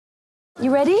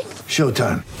You ready?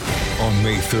 Showtime. On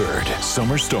May 3rd,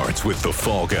 summer starts with The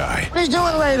Fall Guy. Let's do it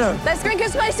later. Let's drink a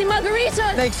spicy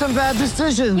margarita. Make some bad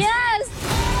decisions. Yes.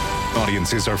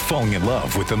 Audiences are falling in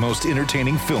love with the most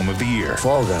entertaining film of the year.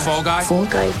 Fall Guy. Fall Guy? Fall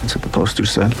Guy. That's what the poster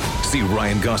said. See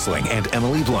Ryan Gosling and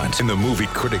Emily Blunt in the movie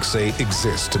critics say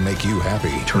exists to make you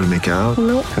happy. Trying to make it out?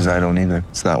 Nope. Because I don't either.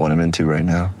 It's not what I'm into right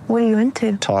now. What are you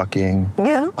into? Talking.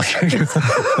 Yeah.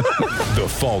 The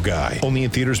Fall Guy. Only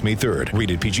in theaters May 3rd.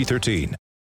 Rated PG-13.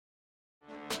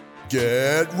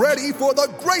 Get ready for the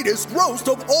greatest roast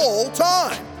of all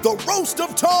time. The Roast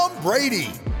of Tom Brady.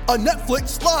 A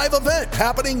Netflix live event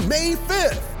happening May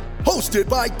 5th. Hosted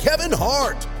by Kevin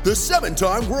Hart. The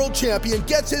 7-time world champion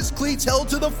gets his cleats held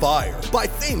to the fire by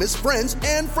famous friends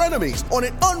and frenemies on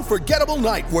an unforgettable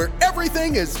night where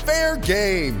everything is fair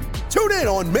game. Tune in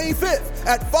on May 5th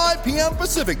at 5 p.m.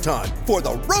 Pacific time for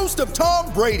the Roast of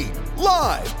Tom Brady.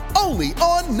 Live only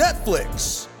on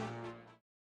Netflix.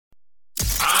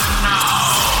 And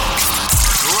now,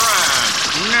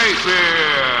 Greg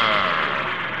Napier.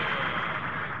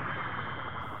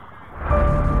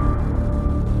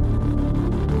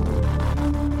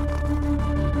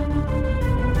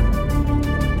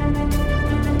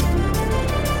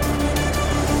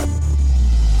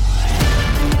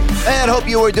 And hope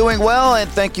you are doing well, and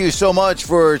thank you so much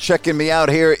for checking me out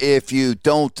here. If you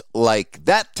don't like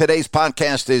that, today's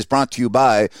podcast is brought to you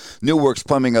by New Works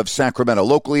Plumbing of Sacramento.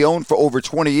 Locally owned for over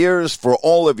 20 years for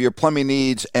all of your plumbing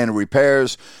needs and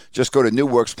repairs. Just go to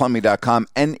newworksplumbing.com,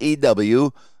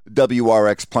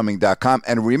 NEWWRXplumbing.com.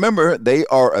 And remember, they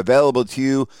are available to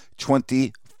you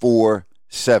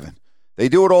 24/7. They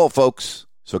do it all, folks.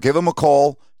 So give them a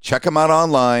call. Check them out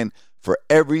online for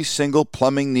every single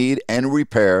plumbing need and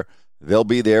repair. They'll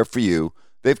be there for you.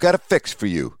 They've got a fix for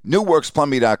you.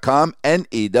 NewWorksPlumbing.com,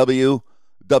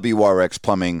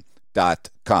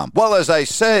 NEWWRXplumbing.com. Well, as I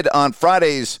said on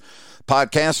Friday's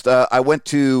podcast, I went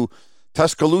to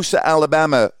Tuscaloosa,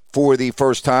 Alabama for the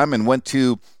first time and went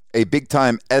to a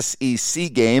big-time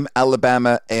SEC game,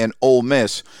 Alabama and Ole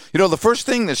Miss. You know, the first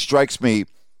thing that strikes me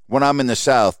when I'm in the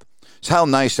South is how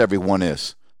nice everyone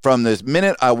is. From the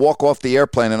minute I walk off the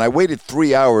airplane, and I waited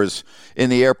 3 hours in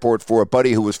the airport for a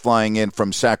buddy who was flying in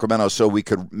from Sacramento so we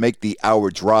could make the hour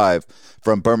drive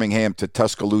from Birmingham to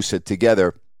Tuscaloosa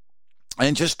together.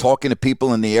 And just talking to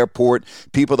people in the airport,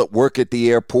 people that work at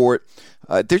the airport,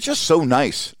 they're just so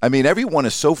nice. I mean, everyone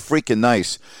is so freaking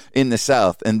nice in the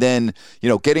South. And then, you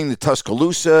know, getting to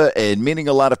Tuscaloosa and meeting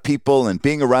a lot of people and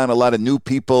being around a lot of new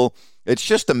people, it's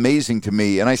just amazing to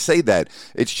me. And I say that.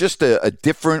 It's just a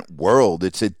different world.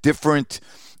 It's a different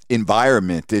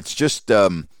environment. It's just,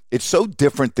 it's so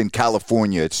different than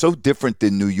California. It's so different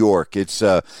than New York. It's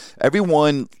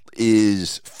everyone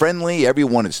is friendly.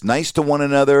 Everyone is nice to one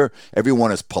another.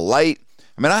 Everyone is polite.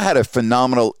 I mean, I had a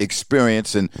phenomenal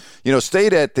experience and, you know,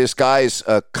 stayed at this guy's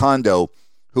condo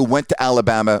who went to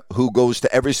Alabama, who goes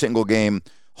to every single game,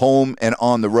 home and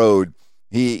on the road.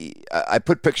 I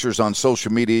put pictures on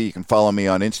social media. You can follow me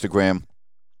on Instagram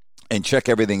and check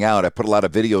everything out. I put a lot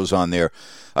of videos on there.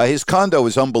 His condo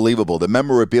is unbelievable. The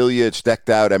memorabilia, it's decked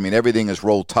out. I mean, everything is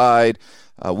Roll Tide.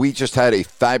 We just had a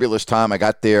fabulous time. I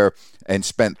got there and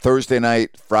spent Thursday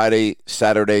night, Friday,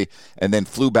 Saturday, and then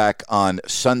flew back on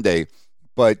Sunday.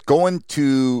 But going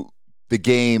to the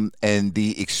game and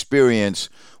the experience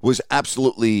was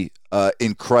absolutely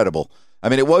incredible. I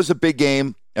mean, it was a big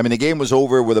game. I mean, the game was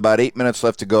over with about 8 minutes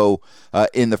left to go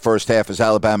in the first half as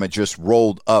Alabama just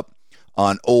rolled up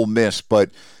on Ole Miss.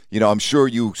 But, you know, I'm sure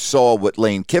you saw what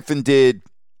Lane Kiffin did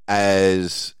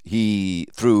as he,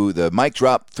 through the mic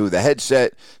drop, through the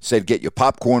headset, said, get your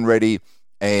popcorn ready,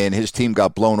 and his team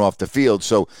got blown off the field.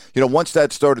 So, you know, once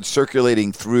that started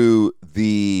circulating through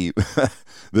the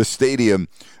the stadium,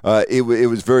 it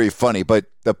was very funny. But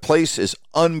the place is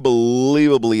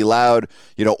unbelievably loud.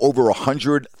 You know, over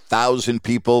 100,000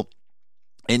 people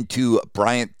into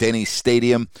Bryant-Denny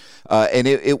Stadium, and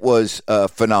it was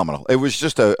phenomenal. It was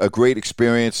just a great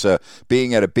experience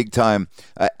being at a big-time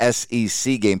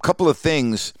SEC game. Couple of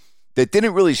things that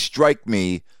didn't really strike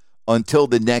me until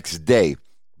the next day,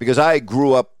 because I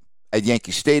grew up at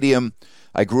Yankee Stadium.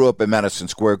 I grew up in Madison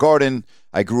Square Garden.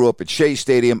 I grew up at Shea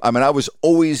Stadium. I mean, I was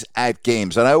always at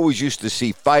games, and I always used to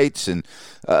see fights and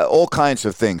all kinds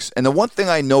of things. And the one thing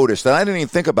I noticed, and I didn't even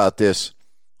think about this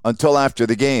until after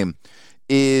the game,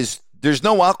 is there's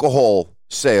no alcohol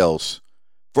sales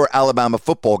for Alabama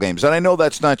football games. And I know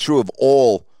that's not true of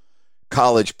all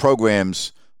college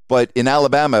programs, but in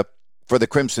Alabama, for the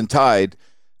Crimson Tide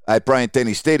at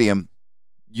Bryant-Denny Stadium,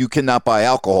 you cannot buy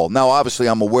alcohol. Now, obviously,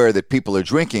 I'm aware that people are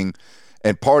drinking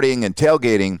and partying and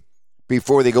tailgating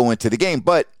before they go into the game.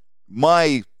 But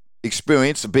my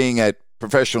experience of being at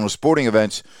professional sporting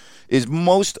events is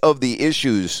most of the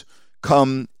issues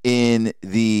come in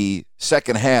the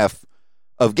second half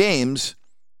of games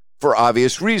for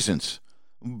obvious reasons.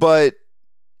 But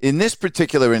in this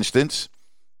particular instance,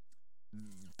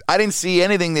 I didn't see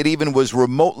anything that even was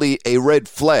remotely a red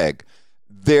flag.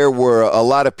 There were a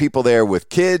lot of people there with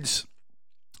kids.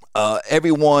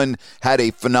 Everyone had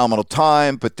a phenomenal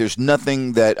time, but there's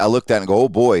nothing that I looked at and go, oh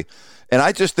boy. And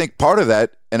I just think part of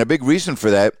that, and a big reason for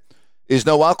that, is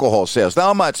no alcohol sales. Now,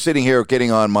 I'm not sitting here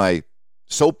getting on my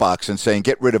soapbox and saying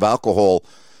get rid of alcohol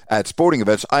at sporting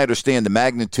events. I understand the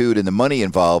magnitude and the money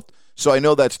involved, so I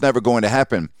know that's never going to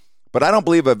happen. But I don't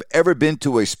believe I've ever been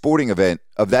to a sporting event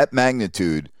of that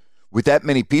magnitude with that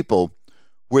many people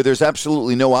where there's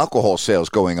absolutely no alcohol sales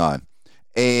going on.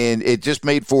 And it just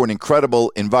made for an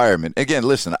incredible environment. Again,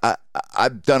 listen,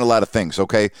 I've done a lot of things,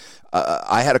 okay?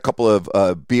 I had a couple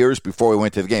of beers before we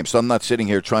went to the game, so I'm not sitting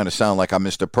here trying to sound like I'm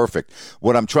Mr. Perfect.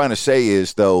 What I'm trying to say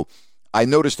is, though, I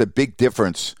noticed a big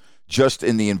difference just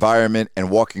in the environment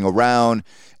and walking around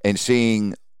and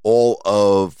seeing all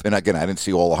of, and again, I didn't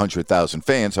see all 100,000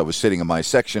 fans. I was sitting in my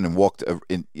section and walked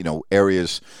in,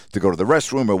 areas to go to the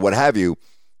restroom or what have you.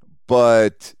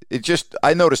 But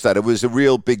I noticed that it was a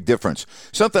real big difference.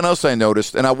 Something else I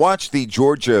noticed, and I watched the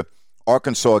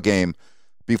Georgia-Arkansas game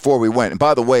before we went. And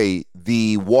by the way,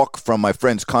 the walk from my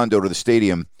friend's condo to the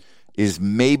stadium is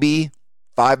maybe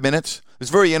 5 minutes. It's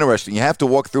very interesting. You have to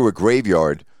walk through a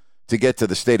graveyard to get to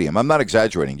the stadium. I'm not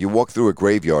exaggerating. You walk through a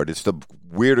graveyard. It's the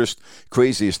weirdest,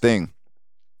 craziest thing.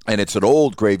 And it's an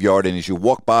old graveyard, and as you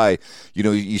walk by,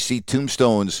 you see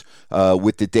tombstones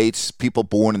with the dates, people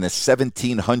born in the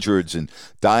 1700s and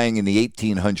dying in the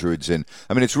 1800s. And,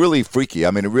 it's really freaky.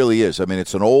 It really is.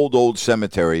 It's an old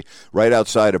cemetery right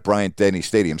outside of Bryant-Denny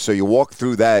Stadium. So you walk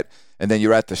through that, and then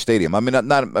you're at the stadium.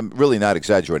 I'm really not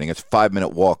exaggerating. It's a 5-minute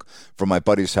walk from my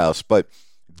buddy's house. But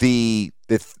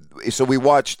so we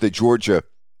watched the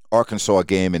Georgia-Arkansas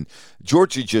game, and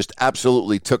Georgia just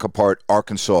absolutely took apart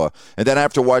Arkansas. And then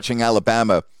after watching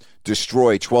Alabama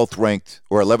destroy 12th ranked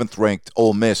or 11th ranked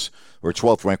Ole Miss, or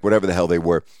 12th ranked, whatever the hell they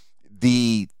were,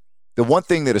 the one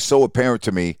thing that is so apparent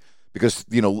to me, because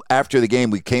after the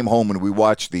game we came home and we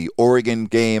watched the Oregon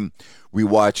game, we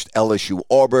watched LSU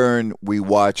Auburn, we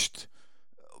watched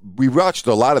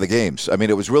a lot of the games.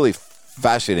 It was really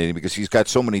fascinating because he's got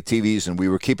so many TVs, and we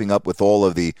were keeping up with all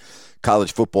of the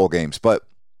college football games. But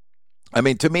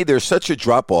to me, there's such a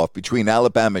drop-off between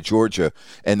Alabama, Georgia,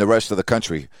 and the rest of the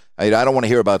country. I don't want to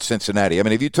hear about Cincinnati.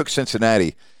 If you took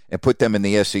Cincinnati and put them in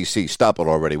the SEC, stop it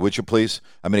already, would you please?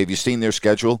 Have you seen their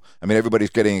schedule? everybody's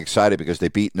getting excited because they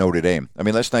beat Notre Dame.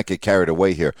 Let's not get carried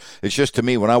away here. It's just, to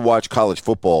me, when I watch college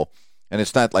football, and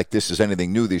it's not like this is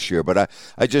anything new this year, but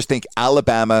I just think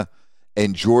Alabama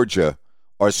and Georgia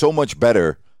are so much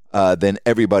better than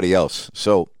everybody else.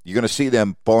 So you're going to see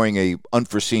them, barring a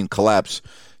unforeseen collapse,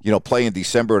 play in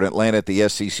December in Atlanta at the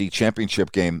SEC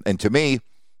championship game. And to me,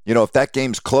 if that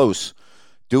game's close,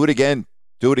 do it again.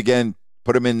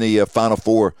 Put them in the Final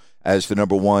Four as the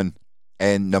number 1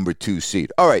 and number 2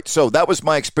 seed. All right, so that was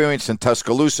my experience in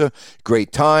Tuscaloosa.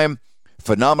 Great time,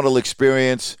 phenomenal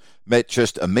experience, met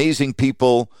just amazing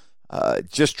people,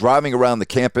 just driving around the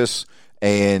campus,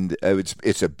 and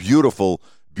it's a beautiful,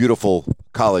 beautiful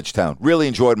college town. Really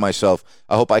enjoyed myself.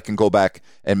 I hope I can go back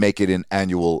and make it an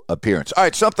annual appearance. All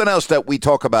right, something else that we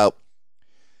talk about.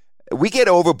 We get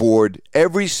overboard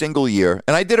every single year,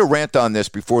 and I did a rant on this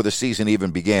before the season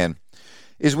even began,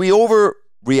 is we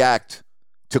overreact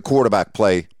to quarterback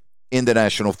play in the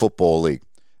National Football League.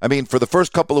 For the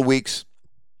first couple of weeks,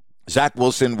 Zach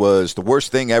Wilson was the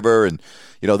worst thing ever, and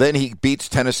then he beats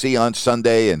Tennessee on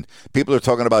Sunday, and people are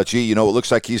talking about, it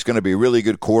looks like he's going to be a really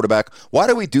good quarterback. Why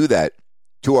do we do that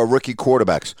to our rookie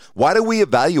quarterbacks? Why do we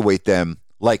evaluate them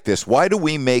like this? Why do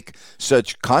we make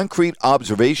such concrete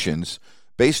observations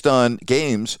based on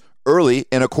games early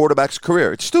in a quarterback's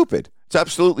career? It's stupid. It's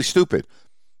absolutely stupid.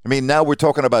 Now we're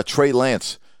talking about Trey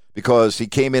Lance because he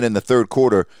came in the third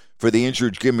quarter for the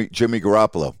injured Jimmy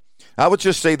Garoppolo. I would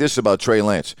just say this about Trey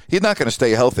Lance. He's not going to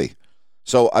stay healthy.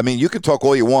 So, you can talk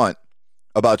all you want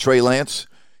about Trey Lance.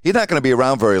 He's not going to be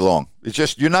around very long. It's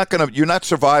just you're not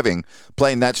surviving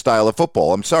playing that style of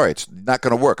football. I'm sorry, it's not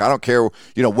going to work. I don't care,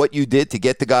 what you did to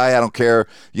get the guy. I don't care,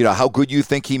 how good you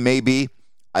think he may be.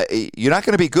 You're not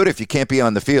going to be good if you can't be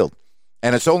on the field.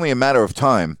 And it's only a matter of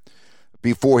time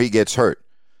before he gets hurt.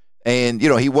 And,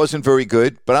 he wasn't very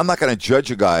good, but I'm not going to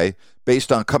judge a guy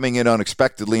based on coming in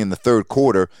unexpectedly in the third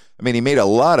quarter. He made a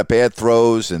lot of bad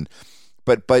throws,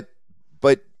 but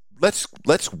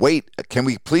let's wait. Can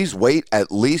we please wait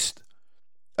at least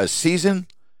a season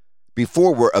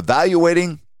before we're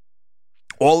evaluating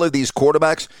all of these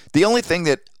quarterbacks, the only thing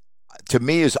that to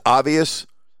me is obvious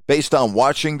based on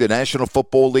watching the National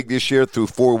Football League this year through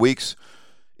 4 weeks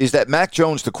is that Mac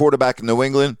Jones, the quarterback in New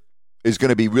England, is going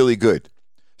to be really good,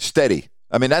 steady.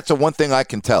 I mean, that's the one thing I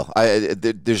can tell.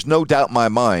 There's no doubt in my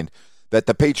mind that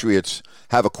the Patriots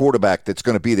have a quarterback that's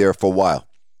going to be there for a while.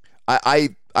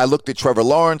 I looked at Trevor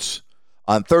Lawrence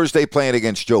on Thursday playing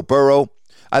against Joe Burrow.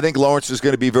 I think Lawrence is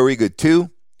going to be very good too.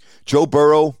 Joe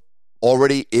Burrow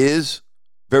already is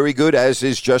very good, as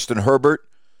is Justin Herbert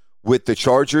with the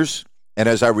Chargers. And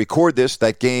as I record this,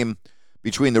 that game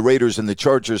between the Raiders and the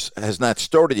Chargers has not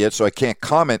started yet, so I can't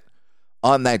comment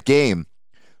on that game.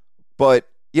 But,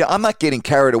 yeah, I'm not getting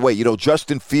carried away.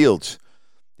 Justin Fields,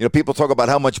 people talk about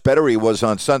how much better he was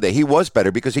on Sunday. He was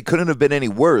better because he couldn't have been any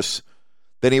worse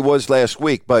than he was last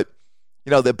week. But,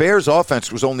 the Bears'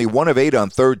 offense was only 1 of 8 on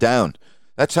third down.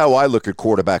 That's how I look at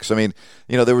quarterbacks. I mean,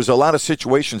 there was a lot of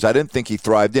situations I didn't think he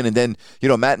thrived in. And then,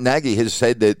 Matt Nagy has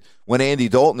said that when Andy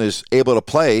Dalton is able to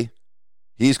play,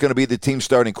 he's going to be the team's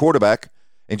starting quarterback.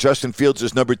 And Justin Fields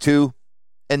is number 2,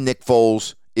 and Nick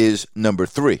Foles is number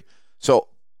 3. So,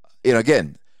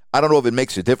 again, I don't know if it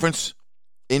makes a difference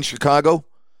in Chicago,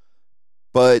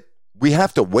 but we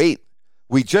have to wait.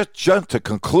 We just jump to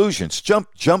conclusions,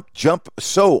 jump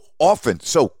so often,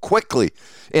 so quickly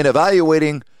in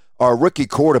evaluating our rookie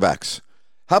quarterbacks.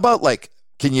 How about,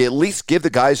 can you at least give the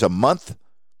guys a month?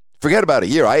 Forget about a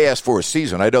year. I asked for a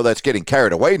season. I know that's getting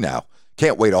carried away now.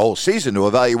 Can't wait a whole season to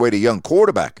evaluate a young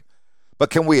quarterback. But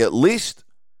can we at least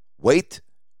wait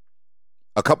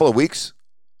a couple of weeks?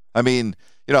 I mean,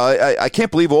 I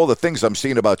can't believe all the things I'm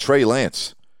seeing about Trey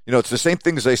Lance. It's the same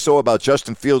things I saw about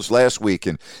Justin Fields last week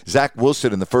and Zach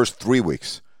Wilson in the first 3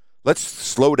 weeks. Let's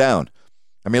slow down.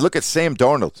 I mean, look at Sam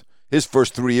Darnold. His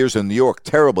first 3 years in New York,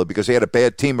 terrible because he had a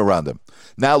bad team around him.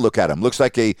 Now look at him. Looks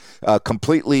like a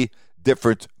completely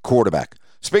different quarterback.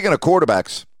 Speaking of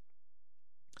quarterbacks,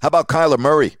 how about Kyler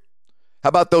Murray? How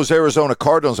about those Arizona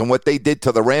Cardinals and what they did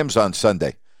to the Rams on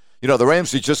Sunday? The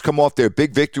Rams had just come off their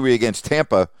big victory against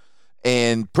Tampa,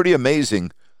 and pretty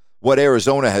amazing what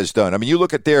Arizona has done. I mean, you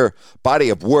look at their body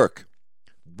of work.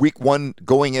 Week 1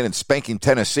 going in and spanking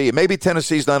Tennessee. And maybe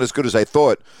Tennessee's not as good as I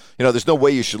thought. There's no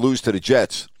way you should lose to the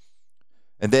Jets.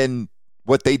 And then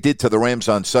what they did to the Rams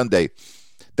on Sunday,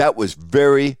 that was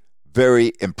very,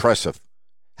 very impressive.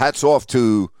 Hats off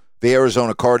to the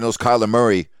Arizona Cardinals, Kyler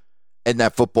Murray, and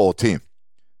that football team.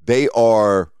 They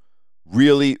are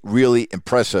really, really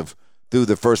impressive through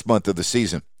the first month of the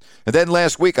season. And then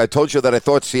last week, I told you that I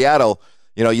thought Seattle,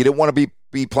 you didn't want to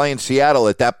be playing Seattle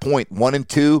at that point,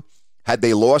 1-2. Had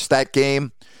they lost that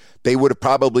game, they would have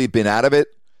probably been out of it.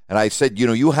 And I said,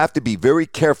 you have to be very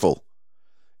careful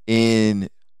in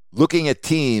looking at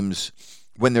teams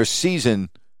when their season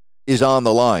is on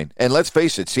the line. And let's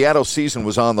face it, Seattle's season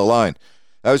was on the line.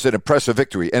 That was an impressive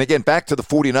victory. And again, back to the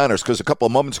 49ers, because a couple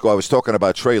of moments ago I was talking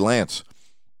about Trey Lance.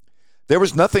 There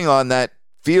was nothing on that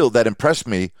field that impressed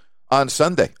me on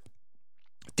Sunday.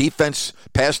 Defense,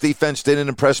 pass defense didn't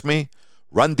impress me.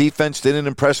 Run defense didn't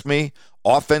impress me.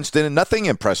 Offense didn't. Nothing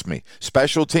impressed me.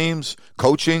 Special teams,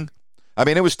 coaching. I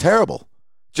mean, it was terrible.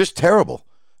 Just terrible.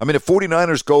 I mean, the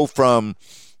 49ers go from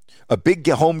a big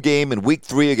home game in Week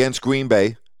 3 against Green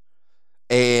Bay,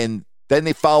 and then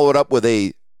they follow it up with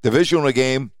a divisional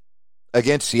game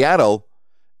against Seattle,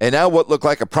 and now what looked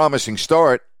like a promising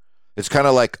start, it's kind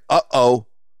of like, uh-oh,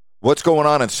 what's going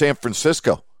on in San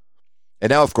Francisco? And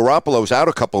now if Garoppolo's out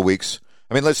a couple of weeks,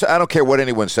 I mean, I don't care what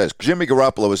anyone says. Jimmy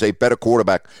Garoppolo is a better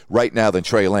quarterback right now than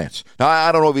Trey Lance. Now,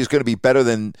 I don't know if he's going to be better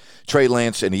than Trey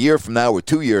Lance in a year from now or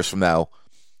 2 years from now,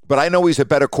 but I know he's a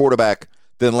better quarterback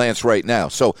than Lance right now.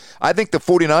 So I think the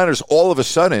 49ers, all of a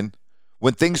sudden,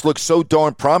 when things look so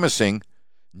darn promising,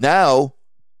 now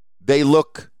they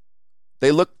look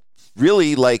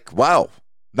really like, wow,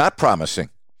 not promising.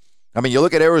 I mean, you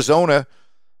look at Arizona,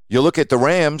 you look at the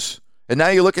Rams, and now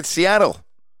you look at Seattle,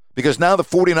 because now the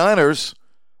 49ers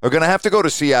are going to have to go to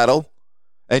Seattle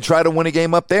and try to win a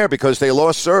game up there because they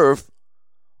lost serve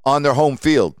on their home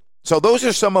field. So those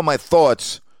are some of my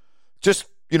thoughts. Just,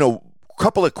 a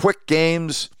couple of quick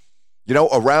games,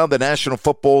 around the National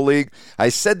Football League. I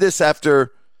said this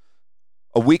after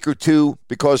a week or two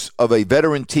because of a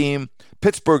veteran team.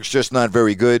 Pittsburgh's just not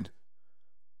very good.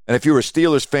 And if you're a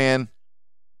Steelers fan,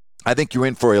 I think you're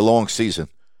in for a long season.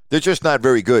 They're just not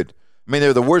very good. I mean,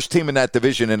 they're the worst team in that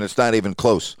division, and it's not even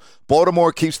close.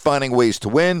 Baltimore keeps finding ways to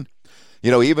win.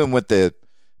 Even with the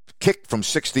kick from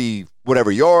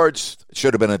 60-whatever yards, it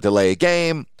should have been a delay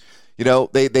game.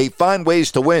 They find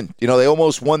ways to win. They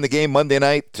almost won the game Monday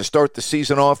night to start the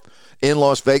season off in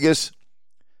Las Vegas.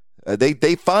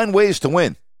 They find ways to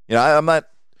win. I'm not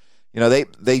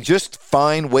they just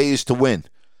find ways to win.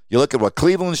 You look at what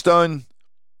Cleveland's done.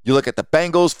 You look at the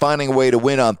Bengals finding a way to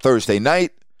win on Thursday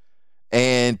night.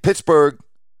 And Pittsburgh,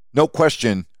 no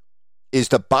question, is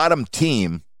the bottom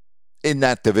team in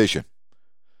that division.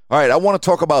 All right, I want to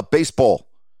talk about baseball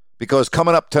because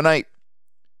coming up tonight,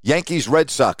 Yankees-Red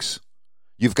Sox.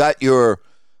 You've got your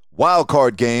wild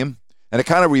card game, and it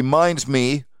kind of reminds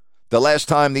me the last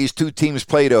time these two teams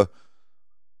played a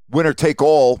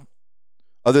winner-take-all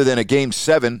other than a Game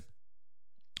 7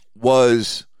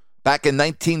 was back in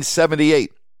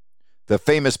 1978. The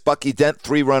famous Bucky Dent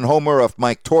 3-run homer of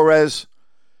Mike Torres.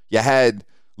 You had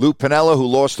Lou Piniella, who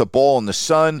lost a ball in the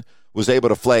sun, was able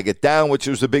to flag it down, which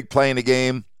was a big play in the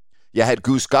game. You had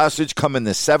Goose Gossage come in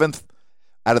the 7th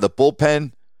out of the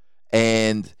bullpen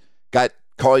and got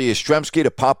Carl Yastrzemski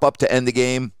to pop up to end the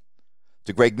game.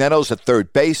 To Greg Nettles at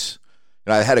third base.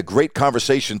 And I had a great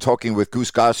conversation talking with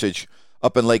Goose Gossage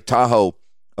up in Lake Tahoe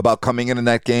about coming in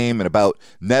that game and about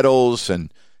Nettles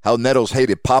and how Nettles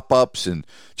hated pop-ups and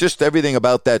just everything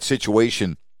about that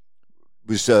situation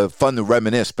was fun to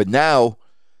reminisce. But now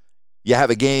you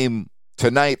have a game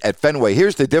tonight at Fenway.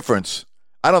 Here's the difference.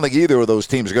 I don't think either of those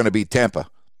teams are going to beat Tampa.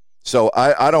 So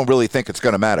I don't really think it's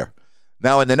going to matter.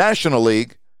 Now in the National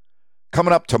League,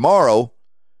 coming up tomorrow,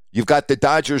 you've got the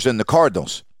Dodgers and the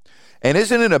Cardinals. And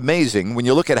isn't it amazing when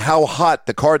you look at how hot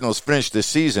the Cardinals finished this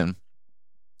season?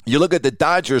 You look at the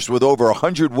Dodgers with over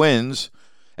 100 wins,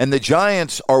 and the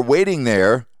Giants are waiting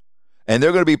there, and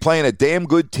they're going to be playing a damn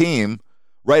good team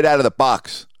right out of the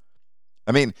box.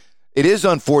 I mean, it is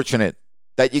unfortunate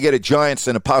that you get a Giants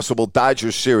and a possible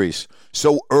Dodgers series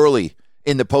so early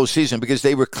in the postseason because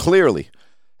they were clearly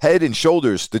head and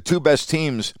shoulders the two best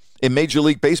teams in Major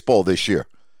League Baseball this year.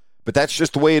 But that's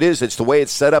just the way it is. It's the way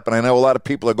it's set up, and I know a lot of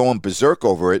people are going berserk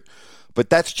over it, but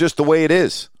that's just the way it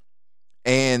is.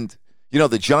 And,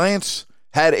 the Giants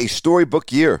had a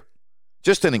storybook year,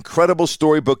 just an incredible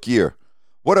storybook year.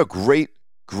 What a great,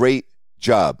 great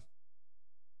job.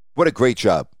 What a great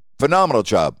job. Phenomenal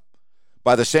job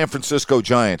by the San Francisco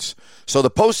Giants. So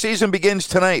the postseason begins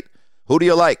tonight. Who do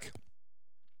you like?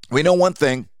 We know one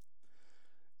thing.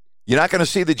 You're not going to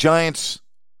see the Giants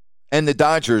and the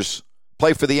Dodgers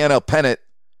play for the NL pennant,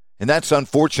 and that's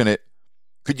unfortunate.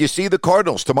 Could you see the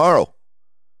Cardinals tomorrow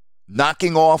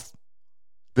knocking off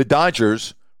the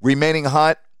Dodgers, remaining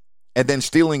hot, and then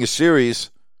stealing a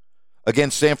series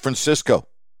against San Francisco?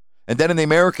 And then in the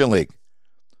American League,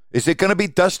 is it going to be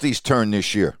Dusty's turn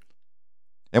this year?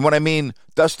 And when I mean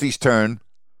Dusty's turn,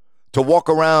 to walk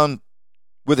around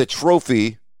with a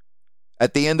trophy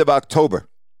at the end of October.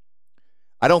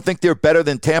 I don't think they're better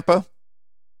than Tampa.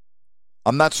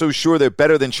 I'm not so sure they're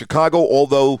better than Chicago,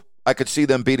 although I could see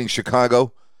them beating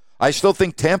Chicago. I still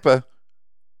think Tampa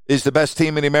is the best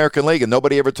team in the American League, and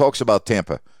nobody ever talks about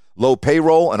Tampa. Low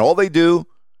payroll, and all they do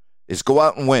is go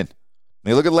out and win. I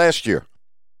mean, look at last year.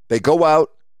 They go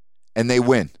out and they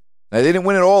win. Now, they didn't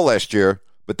win it all last year,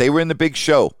 but they were in the big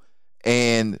show.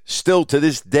 And still to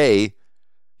this day,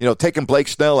 taking Blake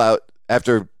Snell out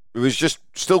after it was just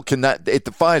still cannot, it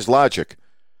defies logic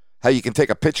how you can take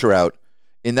a pitcher out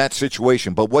in that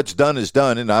situation. But what's done is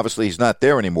done, and obviously he's not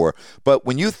there anymore. But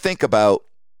when you think about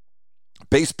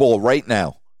baseball right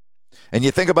now, and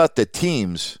you think about the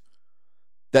teams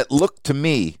that look to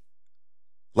me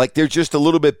like they're just a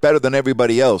little bit better than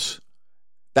everybody else,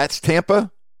 that's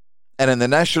Tampa. And in the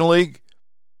National League,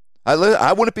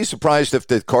 I wouldn't be surprised if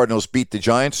the Cardinals beat the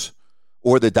Giants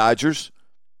or the Dodgers.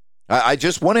 I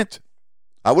just wouldn't.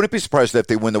 I wouldn't be surprised if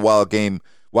they win the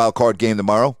wild card game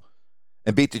tomorrow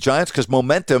and beat the Giants because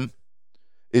momentum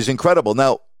is incredible.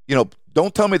 Now,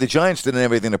 don't tell me the Giants didn't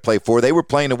have anything to play for. They were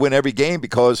playing to win every game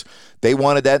because they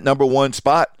wanted that number one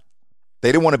spot.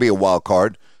 They didn't want to be a wild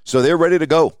card, so they're ready to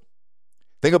go.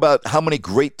 Think about how many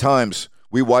great times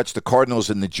we watched the Cardinals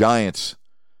and the Giants,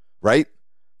 right?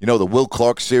 The Will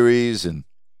Clark series and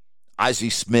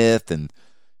Ozzie Smith and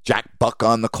Jack Buck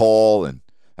on the call. And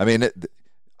I mean,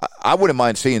 I wouldn't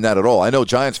mind seeing that at all. I know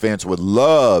Giants fans would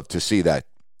love to see that.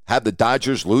 Have the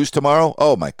Dodgers lose tomorrow?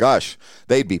 Oh, my gosh.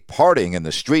 They'd be partying in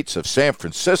the streets of San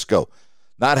Francisco,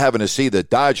 not having to see the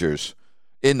Dodgers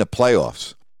in the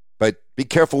playoffs. But be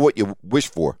careful what you wish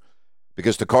for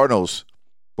because the Cardinals,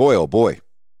 boy, oh, boy,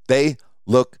 they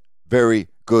look very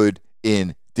good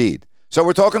indeed. So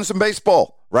we're talking some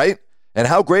baseball, right? And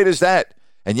how great is that?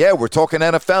 And, yeah, we're talking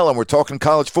NFL and we're talking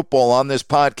college football on this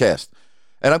podcast.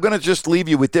 And I'm going to just leave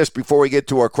you with this before we get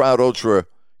to our Crowd Ultra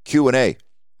Q&A.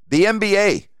 The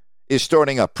NBA is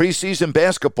starting up. Preseason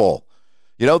basketball.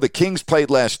 The Kings played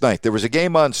last night. There was a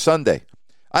game on Sunday.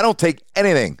 I don't take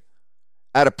anything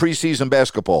out of preseason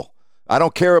basketball. I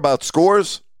don't care about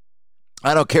scores.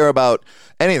 I don't care about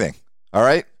anything. All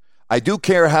right? I do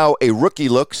care how a rookie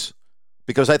looks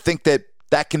because I think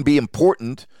that can be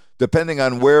important depending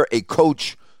on where a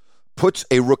coach puts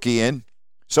a rookie in.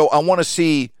 So I want to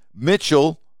see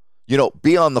Mitchell,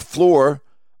 be on the floor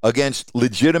against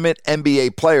legitimate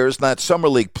NBA players, not summer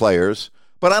league players.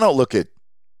 But I don't look at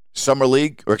I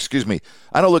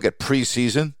don't look at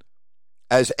preseason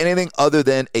as anything other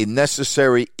than a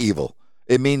necessary evil.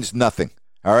 It means nothing,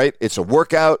 all right? It's a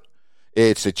workout.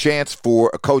 It's a chance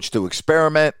for a coach to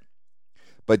experiment.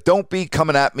 But don't be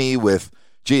coming at me with,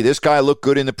 gee, this guy looked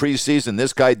good in the preseason,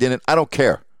 this guy didn't. I don't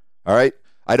care, all right?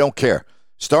 I don't care.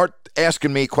 Start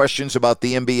asking me questions about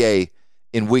the NBA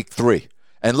in week 3.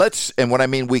 And when I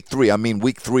mean week 3, I mean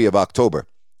week 3 of October.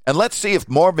 And let's see if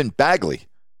Marvin Bagley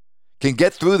can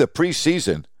get through the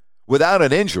preseason without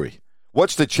an injury.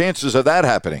 What's the chances of that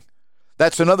happening?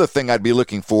 That's another thing I'd be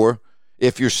looking for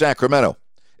if you're Sacramento.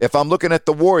 If I'm looking at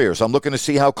the Warriors, I'm looking to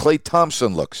see how Klay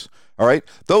Thompson looks. All right?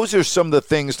 Those are some of the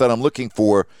things that I'm looking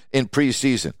for in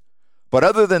preseason. But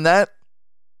other than that,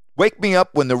 wake me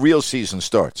up when the real season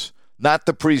starts, not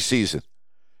the preseason.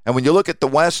 And when you look at the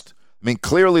West,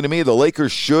 clearly to me, the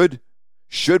Lakers should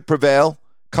prevail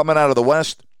coming out of the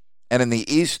West. And in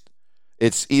the East,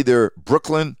 it's either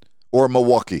Brooklyn or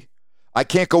Milwaukee. I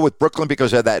can't go with Brooklyn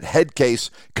because of that head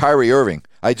case, Kyrie Irving.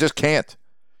 I just can't.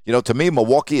 To me,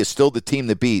 Milwaukee is still the team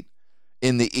to beat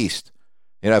in the East.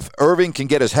 If Irving can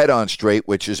get his head on straight,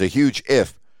 which is a huge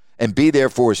if, and be there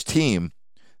for his team,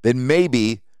 then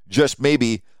maybe, just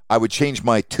maybe, I would change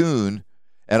my tune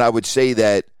and I would say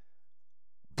that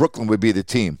Brooklyn would be the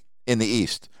team in the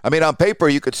East. On paper,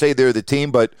 you could say they're the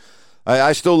team, but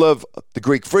I still love the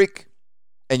Greek Freak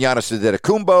and Giannis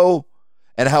Antetokounmpo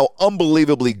and how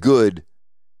unbelievably good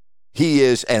he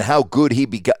is and how good he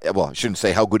got. Well, I shouldn't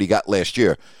say how good he got last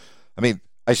year.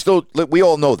 We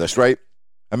all know this, right?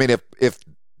 If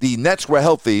the Nets were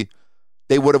healthy,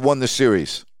 they would have won the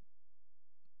series.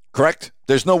 Correct?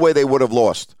 There's no way they would have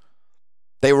lost.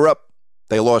 They were up.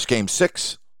 They lost Game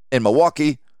 6 in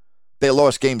Milwaukee. They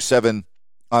lost Game 7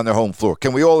 on their home floor.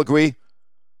 Can we all agree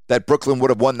that Brooklyn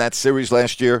would have won that series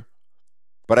last year?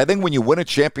 But I think when you win a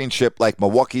championship like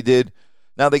Milwaukee did,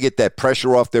 now they get that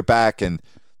pressure off their back and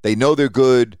they know they're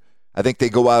good. I think they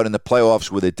go out in the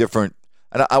playoffs with a different,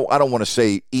 I don't want to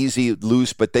say easy,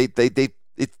 loose, but they've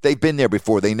been there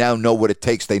before. They now know what it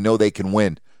takes. They know they can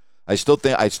win. I still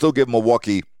give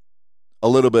Milwaukee a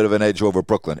little bit of an edge over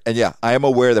Brooklyn. And yeah, I am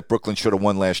aware that Brooklyn should have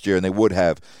won last year, and they would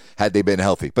have had they been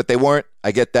healthy. But they weren't.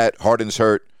 I get that. Harden's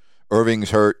hurt.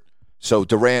 Irving's hurt. So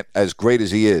Durant, as great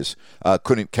as he is,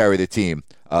 couldn't carry the team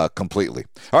completely.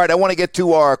 All right, I want to get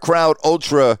to our Crowd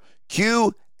Ultra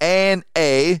Q&A.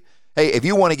 Hey, if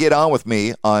you want to get on with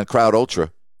me on Crowd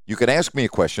Ultra, you can ask me a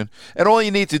question. And all you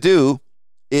need to do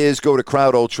is go to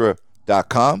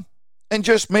crowdultra.com, and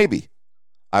just maybe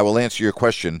I will answer your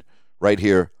question right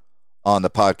here on the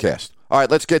podcast. All right,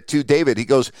 let's get to David. He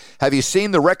goes, have you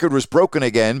seen the record was broken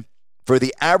again for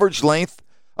the average length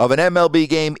of an MLB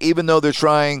game, even though they're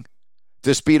trying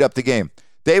to speed up the game?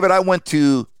 David, I went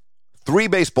to 3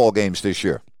 baseball games this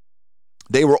year.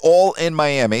 They were all in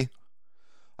Miami.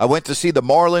 I went to see the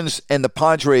Marlins and the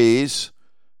Padres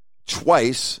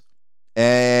twice,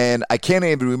 and I can't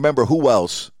even remember who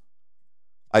else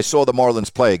I saw the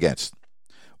Marlins play against.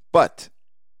 But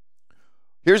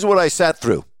here's what I sat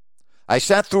through. I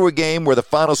sat through a game where the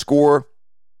final score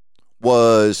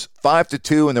was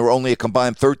 5-2, and there were only a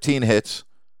combined 13 hits,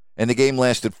 and the game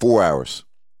lasted 4 hours.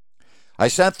 I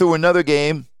sat through another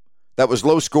game that was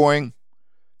low scoring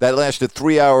that lasted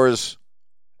 3 hours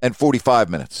and 45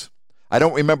 minutes. I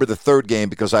don't remember the third game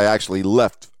because I actually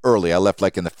left early. I left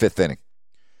like in the 5th inning.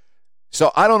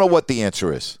 So I don't know what the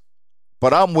answer is,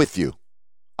 but I'm with you.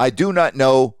 I do not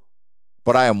know,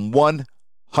 but I am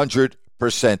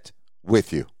 100%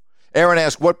 with you. Aaron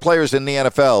asked, what players in the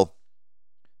NFL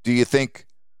do you think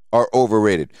are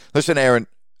overrated? Listen, Aaron,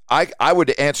 I would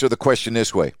answer the question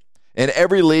this way. In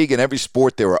every league, in every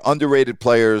sport, there are underrated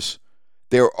players.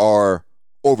 There are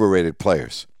overrated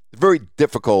players. It's very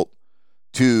difficult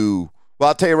to, well,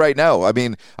 I'll tell you right now.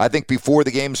 I think before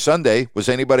the game Sunday, was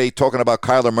anybody talking about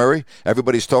Kyler Murray?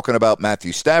 Everybody's talking about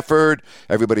Matthew Stafford.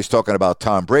 Everybody's talking about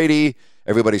Tom Brady.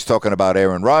 Everybody's talking about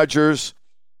Aaron Rodgers.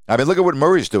 Look at what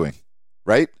Murray's doing,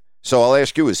 right? So I'll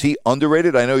ask you, is he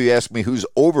underrated? I know you asked me who's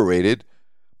overrated,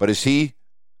 but is he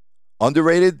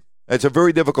underrated? It's a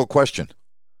very difficult question.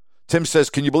 Tim says,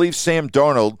 can you believe Sam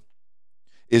Darnold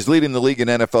is leading the league in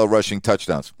NFL rushing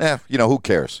touchdowns? Who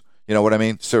cares? You know what I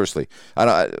mean? Seriously.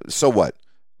 So what?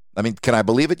 Can I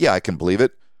believe it? Yeah, I can believe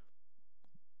it.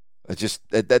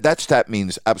 That stat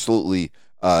means absolutely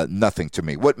nothing to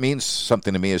me. What means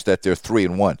something to me is that they're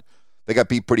 3-1. They got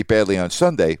beat pretty badly on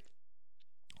Sunday,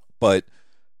 but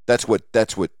that's how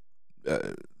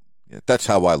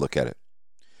I look at it.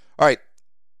 All right.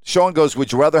 Sean goes,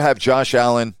 would you rather have Josh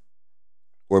Allen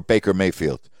or Baker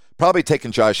Mayfield? Probably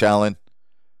taking Josh Allen.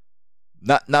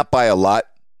 Not by a lot,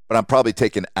 but I'm probably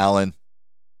taking Allen,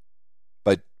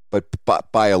 but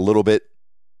by a little bit,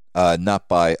 not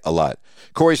by a lot.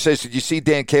 Corey says, did you see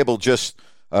Dan Cable just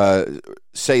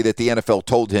say that the NFL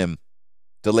told him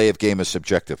delay of game is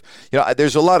subjective? You know,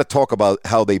 there's a lot of talk about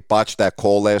how they botched that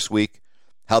call last week,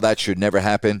 how that should never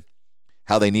happen,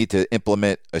 how they need to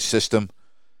implement a system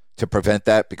to prevent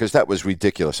that, because that was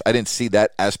ridiculous. I didn't see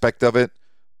that aspect of it,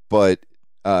 but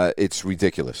it's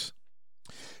ridiculous.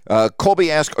 Colby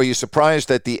asked, are you surprised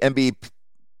that the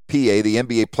NBPA, the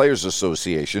NBA Players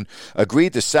Association,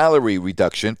 agreed to salary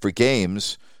reduction for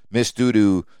games missed due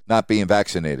to not being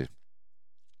vaccinated?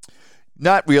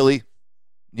 Not really.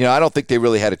 You know, I don't think they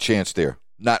really had a chance there.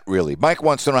 Not really. Mike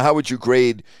wants to know, how would you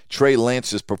grade Trey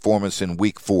Lance's performance in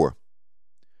Week 4?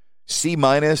 C-,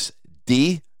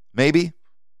 D, maybe?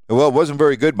 Well, it wasn't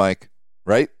very good, Mike,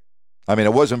 right? I mean,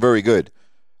 it wasn't very good.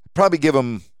 I'd probably give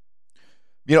him,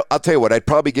 you know, I'll tell you what, I'd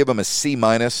probably give him a C-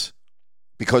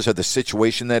 because of the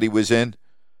situation that he was in.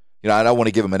 You know, I don't want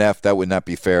to give him an F. That would not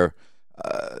be fair.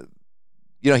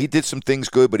 You know, he did some things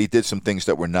good, but he did some things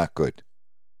that were not good.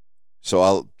 So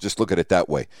I'll just look at it that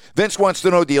way. Vince wants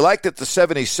to know, do you like that the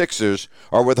 76ers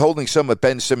are withholding some of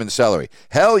Ben Simmons' salary?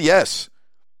 Hell yes.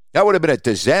 That would have been a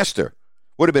disaster.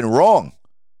 Would have been wrong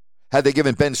had they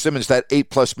given Ben Simmons that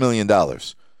 $8+ million.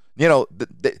 You know,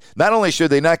 not only should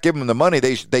they not give him the money,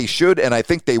 they should, and I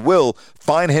think they will,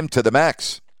 fine him to the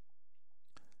max.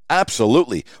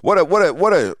 Absolutely. What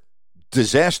a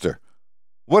disaster.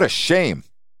 What a shame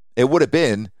it would have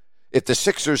been if the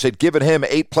Sixers had given him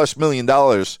 $8+ million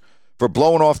for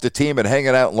blowing off the team and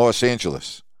hanging out in Los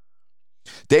Angeles.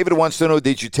 David wants to know,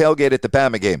 did you tailgate at the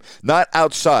Bama game? Not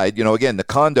outside. You know, again, the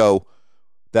condo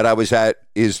that I was at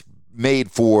is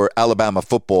made for Alabama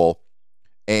football,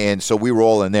 and so we were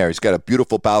all in there. He's got a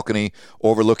beautiful balcony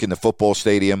overlooking the football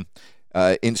stadium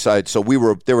inside. So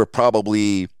there were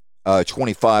probably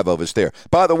 25 of us there.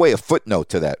 By the way, a footnote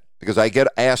to that, because I get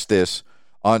asked this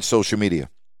on social media.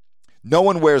 No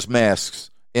one wears masks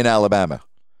in Alabama.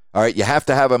 All right, you have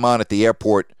to have them on at the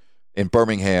airport in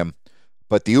Birmingham,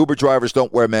 but the Uber drivers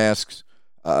don't wear masks.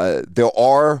 There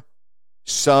are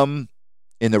some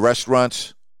in the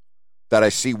restaurants that I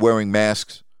see wearing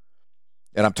masks,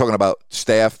 and I'm talking about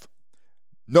staff.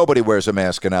 Nobody wears a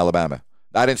mask in Alabama.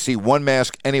 I didn't see one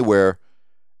mask anywhere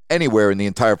in the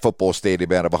entire football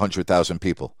stadium out of 100,000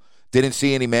 people. Didn't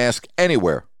see any mask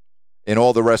anywhere in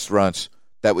all the restaurants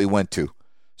that we went to.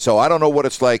 So I don't know what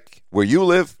it's like where you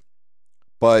live,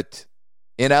 but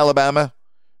in Alabama,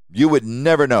 you would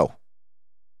never know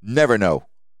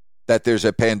that there's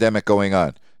a pandemic going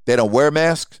on. They don't wear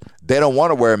masks. They don't want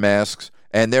to wear masks,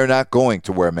 and they're not going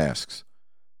to wear masks.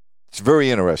 It's very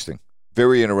interesting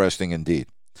indeed.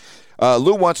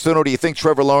 Lou wants to know, do you think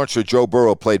Trevor Lawrence or Joe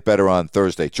Burrow played better on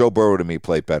Thursday? Joe Burrow, to me,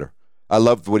 played better. I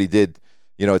loved what he did,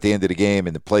 you know, at the end of the game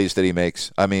and the plays that he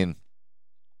makes. I mean,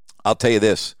 I'll tell you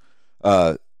this,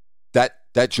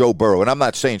 that Joe Burrow, and I'm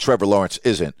not saying Trevor Lawrence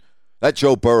isn't, that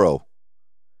Joe Burrow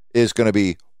is going to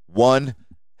be one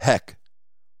heck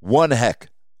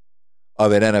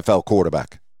of an NFL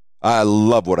quarterback. I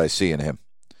love what I see in him.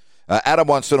 Adam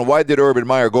wants to know, why did Urban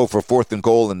Meyer go for 4th and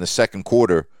goal in the second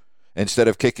quarter instead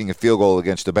of kicking a field goal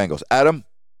against the Bengals? Adam,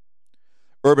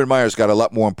 Urban Meyer's got a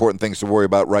lot more important things to worry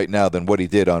about right now than what he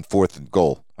did on 4th and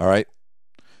goal, all right?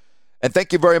 And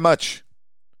thank you very much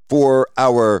for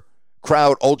our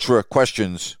Crowd Ultra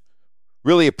questions.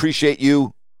 Really appreciate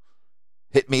you.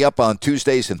 Hit me up on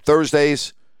Tuesdays and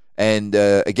Thursdays. And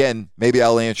again, maybe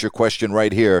I'll answer your question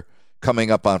right here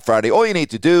coming up on Friday. All you need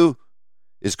to do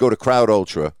is go to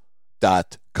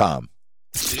crowdultra.com.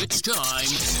 It's time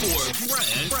for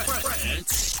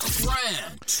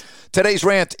Rant. Today's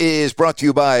rant is brought to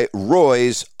you by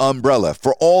Roy's Umbrella.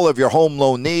 For all of your home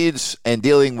loan needs and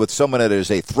dealing with someone that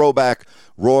is a throwback,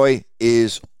 Roy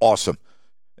is awesome.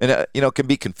 And, it can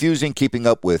be confusing keeping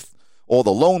up with all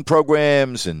the loan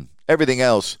programs and everything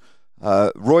else.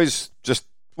 Roy's just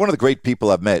one of the great people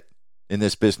I've met in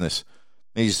this business.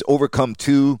 He's overcome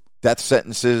 2 death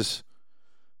sentences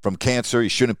from cancer. He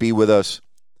shouldn't be with us.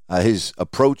 His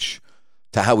approach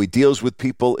to how he deals with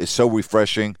people is so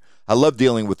refreshing. I love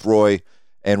dealing with Roy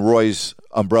and Roy's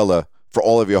Umbrella for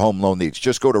all of your home loan needs.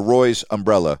 Just go to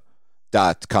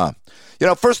roysumbrella.com.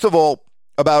 First of all,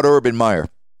 about Urban Meyer.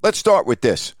 Let's start with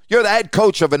this. You're the head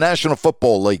coach of a National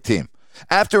Football League team.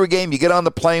 After a game, you get on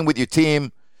the plane with your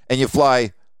team and you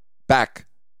fly back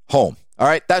home. All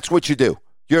right? That's what you do.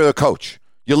 You're the coach.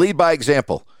 You lead by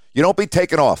example. You don't be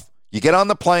taken off. You get on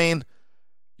the plane.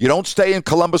 You don't stay in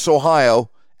Columbus,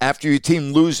 Ohio after your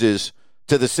team loses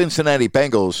to the Cincinnati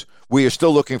Bengals, where you're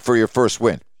still looking for your first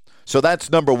win. So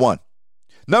that's number one.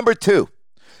 Number two,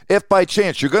 if by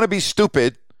chance you're going to be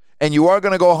stupid and you are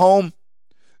going to go home,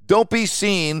 don't be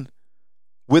seen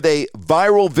with a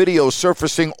viral video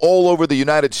surfacing all over the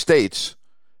United States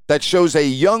that shows a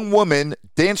young woman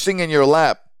dancing in your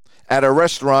lap at a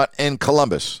restaurant in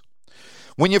Columbus.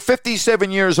 When you're 57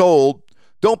 years old,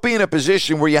 don't be in a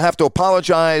position where you have to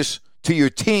apologize to your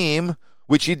team,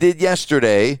 which you did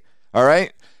yesterday, all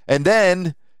right? And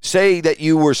then say that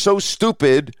you were so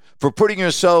stupid for putting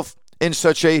yourself in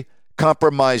such a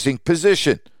compromising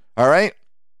position, all right?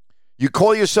 You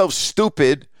call yourself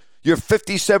stupid. You're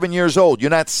 57 years old.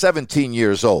 You're not 17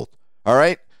 years old, all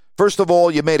right? First of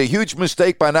all, you made a huge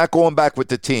mistake by not going back with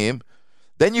the team.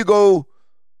 Then you go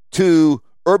to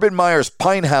Urban Meyer's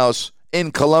Pine House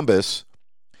in Columbus.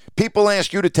 People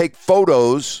ask you to take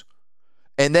photos,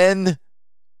 and then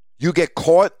you get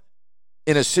caught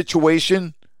in a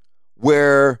situation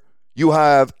where you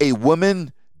have a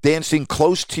woman dancing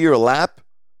close to your lap,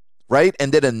 right?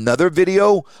 And then another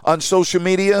video on social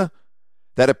media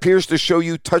that appears to show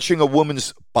you touching a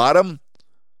woman's bottom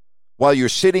while you're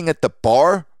sitting at the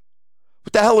bar.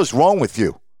 What the hell is wrong with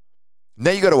you?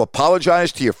 Now you got to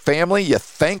apologize to your family, you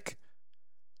think?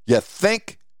 You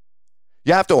think?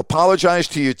 You have to apologize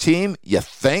to your team, you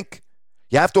think?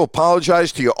 You have to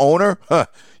apologize to your owner,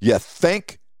 you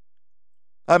think?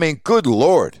 I mean, good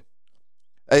Lord.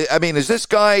 I mean, is this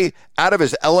guy out of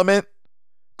his element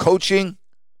coaching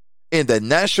in the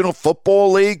National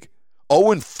Football League?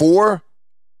 0-4?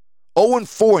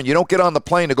 0-4, and you don't get on the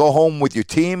plane to go home with your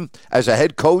team as a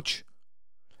head coach?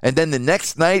 And then the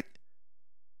next night,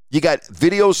 you got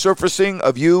video surfacing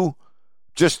of you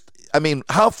just, I mean,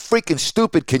 how freaking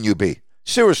stupid can you be?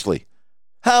 Seriously,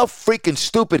 how freaking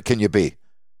stupid can you be?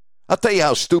 I'll tell you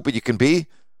how stupid you can be.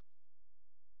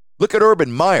 Look at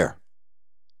Urban Meyer.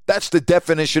 That's the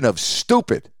definition of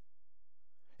stupid.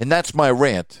 And that's my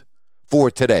rant for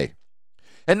today.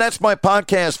 And that's my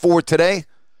podcast for today.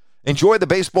 Enjoy the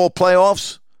baseball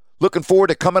playoffs. Looking forward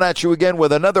to coming at you again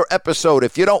with another episode,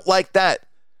 if you don't like that,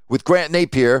 with Grant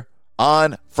Napier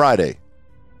on Friday.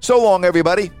 So long,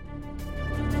 everybody.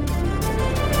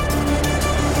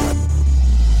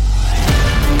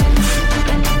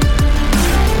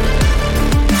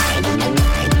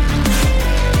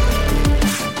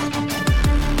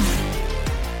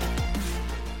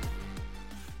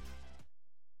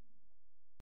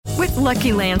 With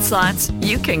Lucky Land Slots,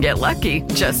 you can get lucky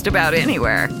just about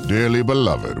anywhere. Dearly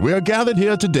beloved, we are gathered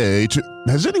here today to...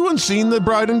 Has anyone seen the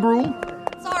bride and groom?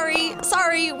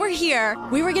 Sorry, we're here.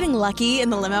 We were getting lucky in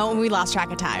the limo and we lost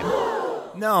track of time.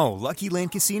 No, Lucky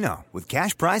Land Casino, with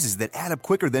cash prizes that add up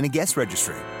quicker than a guest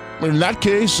registry. In that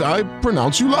case, I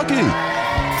pronounce you lucky.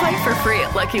 Play for free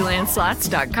at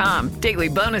LuckyLandSlots.com. Daily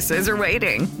bonuses are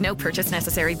waiting. No purchase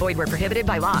necessary. Void where prohibited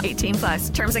by law.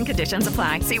 18+. Terms and conditions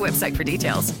apply. See website for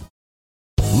details.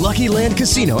 Lucky Land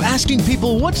Casino, asking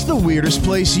people, what's the weirdest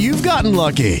place you've gotten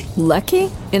lucky?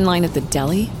 Lucky? In line at the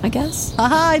deli, I guess?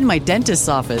 Aha, in my dentist's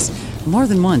office. More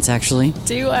than once, actually.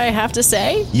 Do I have to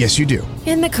say? Yes, you do.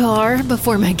 In the car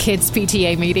before my kids'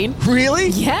 PTA meeting. Really?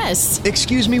 Yes.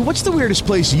 Excuse me, what's the weirdest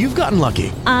place you've gotten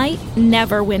lucky? I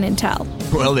never win and tell.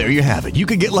 Well, there you have it. You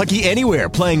can get lucky anywhere,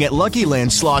 playing at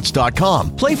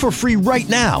LuckyLandSlots.com. Play for free right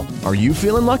now. Are you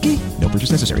feeling lucky? No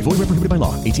purchase necessary. Void where prohibited by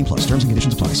law. 18+. Terms and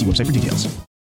conditions apply. See website for details.